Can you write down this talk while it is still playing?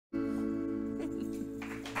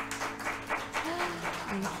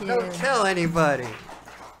Thank you. Don't tell anybody.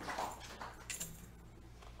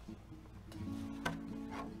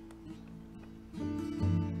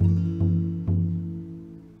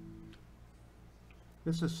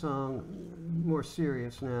 This is a song more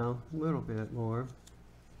serious now, a little bit more.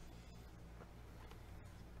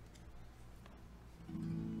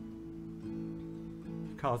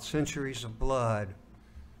 It's called Centuries of Blood.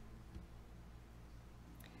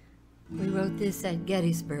 We wrote this at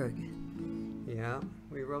Gettysburg. Yeah,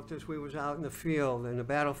 we wrote this. We was out in the field, in the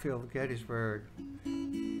battlefield of Gettysburg,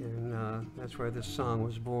 and that's where this song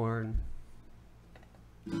was born.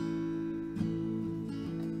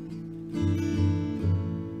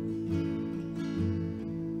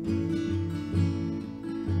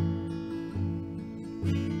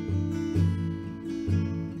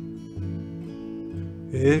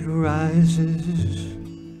 It rises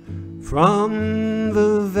from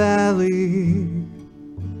the valley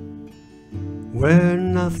where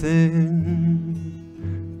nothing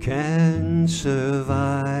can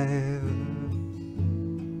survive.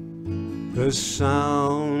 The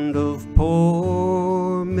sound of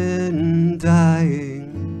poor men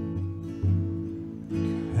dying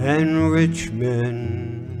and rich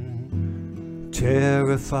men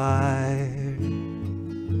terrified.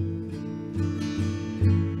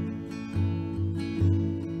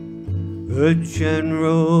 The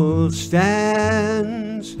general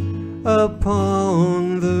stands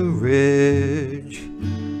upon the ridge.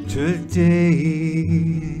 Today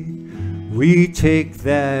we take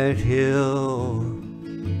that hill.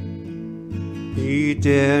 He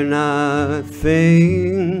dare not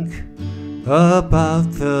think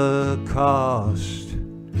about the cost.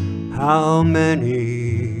 How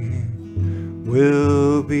many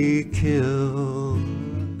will be killed?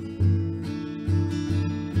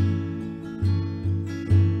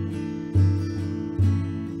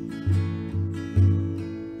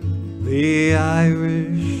 The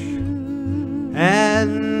Irish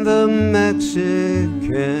and the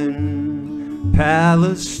Mexican,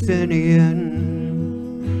 Palestinian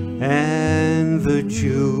and the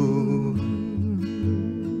Jew,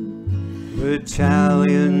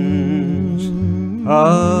 battalions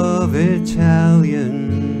of Italians,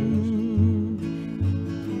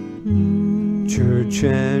 church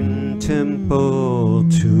and temple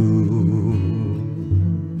too.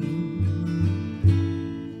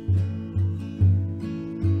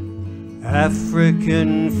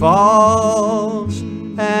 African falls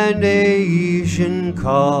and Asian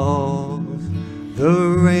calls,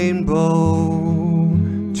 the rainbow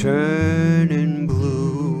turning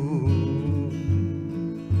blue.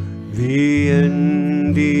 The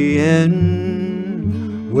Indian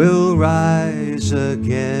will rise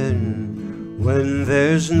again when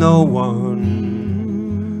there's no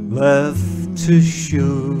one left to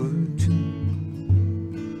shoot.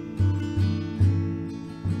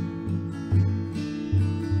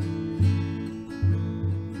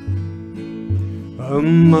 A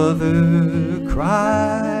mother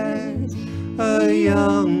cries, a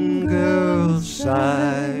young girl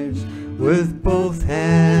sighs, with both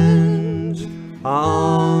hands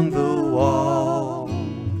on the wall.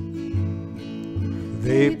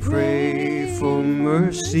 They pray for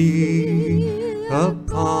mercy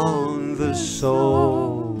upon the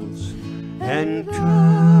souls and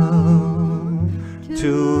come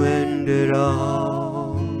to end it all.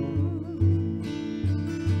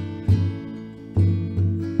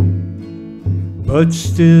 But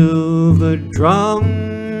still the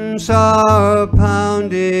drums are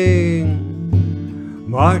pounding,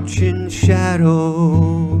 marching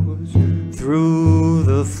shadows through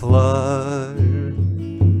the flood.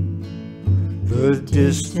 The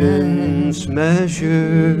distance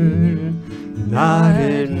measured not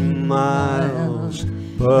in miles,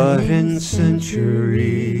 but in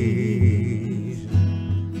centuries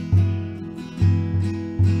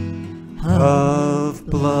of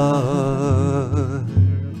blood.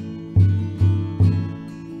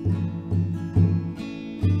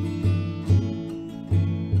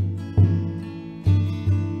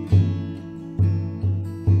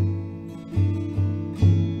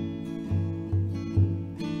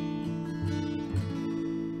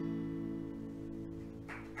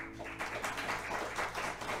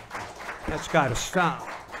 That's got to stop.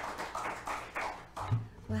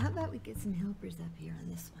 Well, how about we get some helpers up here on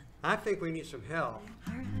this one? I think we need some help.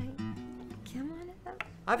 All right. Come on up.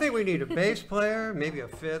 I think we need a bass player, maybe a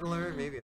fiddler, maybe a